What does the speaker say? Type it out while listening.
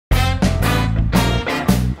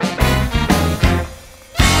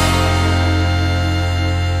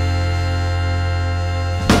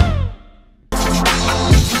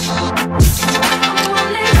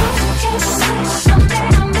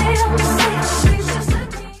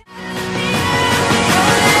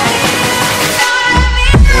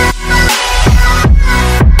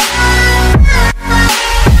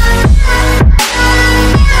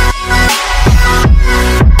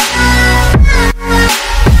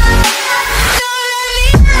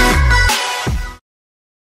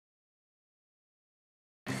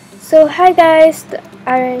So hi guys,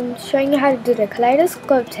 I'm showing you how to do the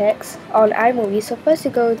kaleidoscope text on iMovie. So first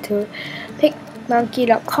you go to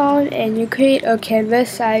pickmonkey.com and you create a canvas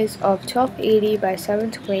size of 1280 by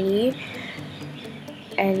 720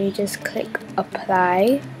 and you just click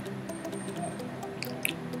apply.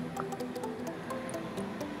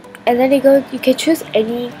 And then you can choose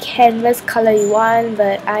any canvas color you want,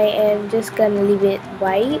 but I am just gonna leave it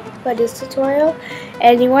white for this tutorial.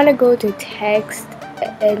 And you want to go to text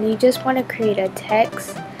and you just want to create a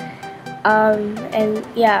text, and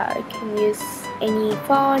yeah, you can use any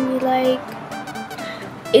font you like.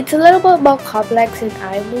 It's a little bit more complex in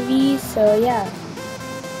iMovie, so yeah.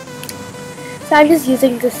 So I'm just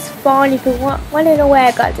using this font. If you want to know where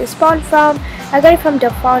I got this font from, I got it from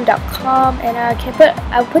thefont.com, and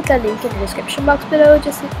I'll put the link in the description box below.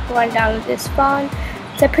 Just if you want to download this font.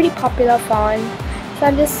 It's a pretty popular font. So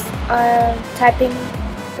I'm just typing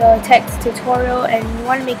the text tutorial, and you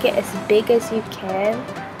want to make it as big as you can,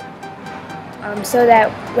 so that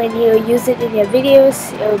when you use it in your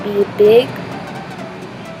videos, it will be big.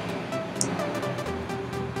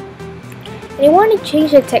 And you want to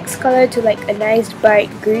change the text color to like a nice bright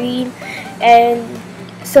green, and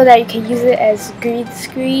so that you can use it as green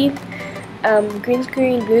screen, blue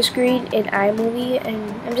screen in iMovie.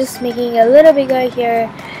 And I'm just making it a little bigger here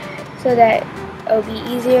so that it'll be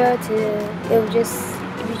easier to. It'll just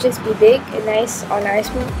be big and nice on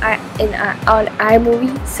iMovie.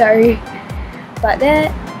 Sorry about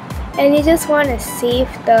that. And you just want to save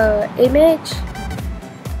the image,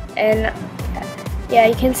 and yeah,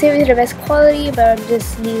 you can save it to the best quality, but I'm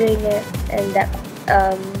just leaving it in that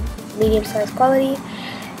medium size quality,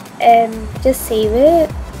 and just save it.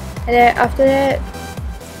 And then after that,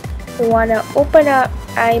 you want to open up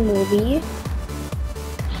iMovie,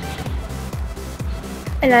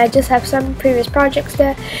 and I just have some previous projects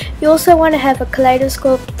there. You also want to have a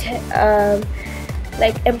kaleidoscope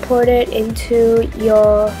like imported into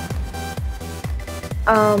your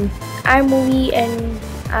iMovie, and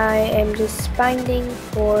I am just binding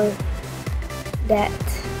for that.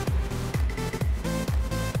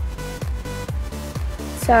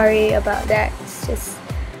 Sorry about that, it's just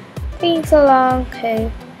taking so long.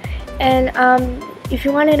 Okay, and if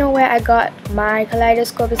you want to know where I got my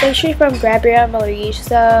kaleidoscope, it's actually from Gabrielle. She's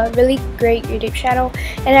a really great YouTube channel,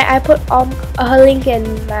 and I put her link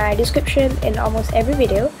in my description in almost every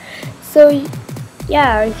video. So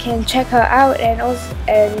yeah, you can check her out, and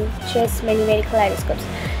she has many kaleidoscopes.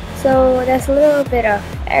 So there's a little bit of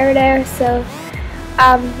error there. So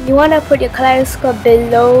you want to put your kaleidoscope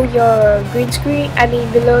below your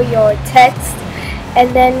below your text,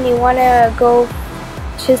 and then you want to go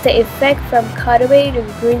choose the effect from cutaway to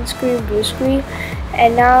green screen, blue screen,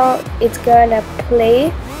 and now it's gonna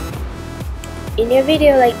play in your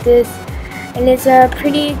video like this. And it's a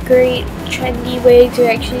pretty great trendy way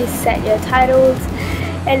to actually set your titles,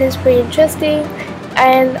 and it's pretty interesting.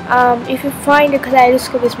 And if you find the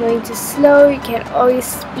kaleidoscope is moving too slow, you can always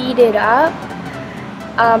speed it up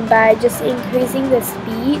by just increasing the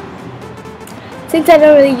speed. Since I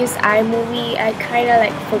don't really use iMovie, I kinda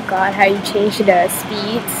like forgot how you change the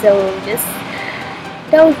speed, so just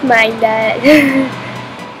don't mind that.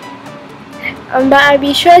 But I'll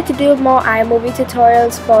be sure to do more iMovie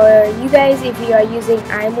tutorials for you guys if you are using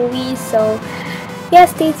iMovie. So yeah,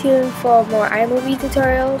 stay tuned for more iMovie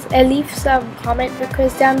tutorials, and leave some comment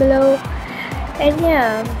requests down below. And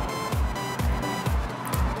yeah,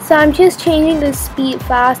 so I'm just changing the speed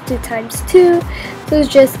fast to ×2, so it's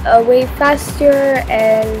just way faster.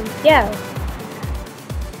 And yeah,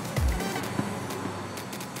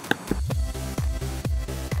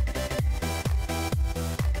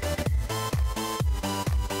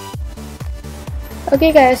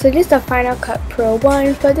 okay guys, so this is the Final Cut Pro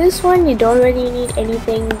one. For this one, you don't really need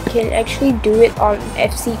anything. You can actually do it on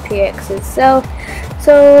fcpx itself.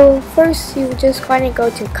 So first, you just want to go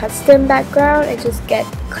to custom background and just get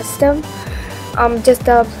custom, just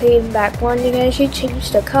a plain black one. You can actually change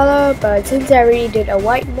the color, but since I already did a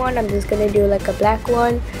white one, I'm just gonna do like a black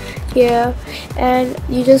one here. And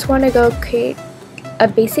you just want to go create a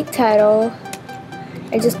basic title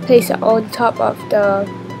and just place it on top of the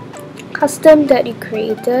custom that you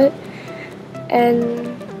created.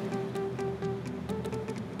 And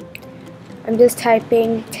I'm just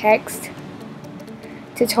typing text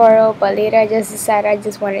tutorial, but later I just decided I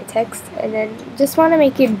just wanted text, and then just want to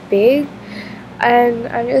make it big. And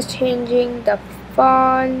I'm just changing the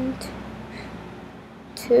font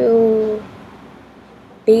to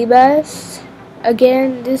Babas.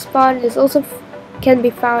 Again, this font is also can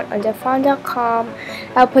be found on thefont.com.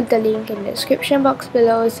 I'll put the link in the description box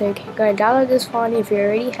below, so you can go and download this font if you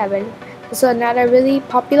already haven't So another really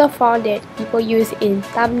popular font that people use in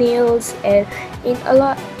thumbnails and in a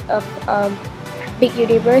lot of big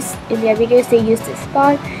YouTubers in their videos, they use this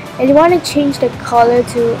font. And you want to change the color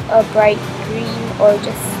to a bright green or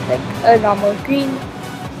just like a normal green.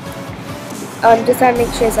 Just want to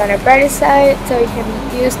make sure it's on the brighter side so it can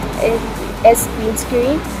be used as green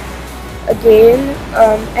screen again.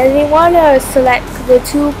 And you want to select the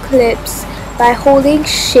two clips by holding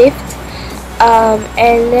shift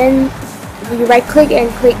and then you right click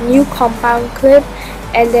and click new compound clip,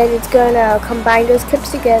 and then it's gonna combine those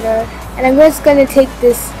clips together. And I'm just gonna take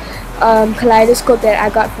this kaleidoscope that I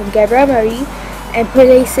got from Gabrielle and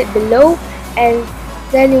place it below, and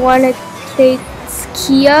then you want to place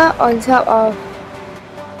Kia on top of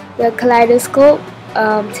the kaleidoscope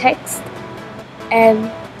text,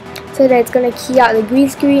 and so that it's gonna key out the green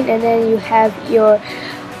screen, and then you have your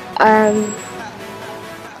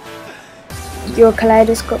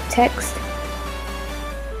kaleidoscope text.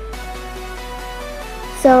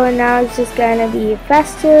 So now it's just gonna be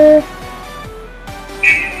faster,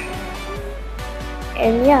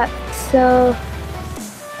 and yeah, so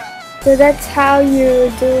that's how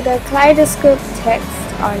you do the kaleidoscope text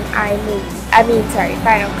on Final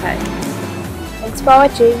Cut. Thanks for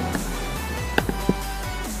watching.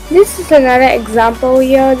 This is another example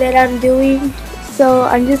here that I'm doing. So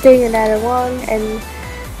I'm just doing another one, and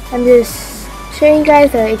I'm just showing you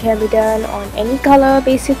guys that it can be done on any color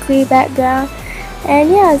basically background.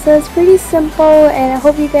 And yeah, so it's pretty simple, and I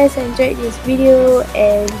hope you guys enjoyed this video,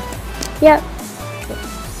 and yeah.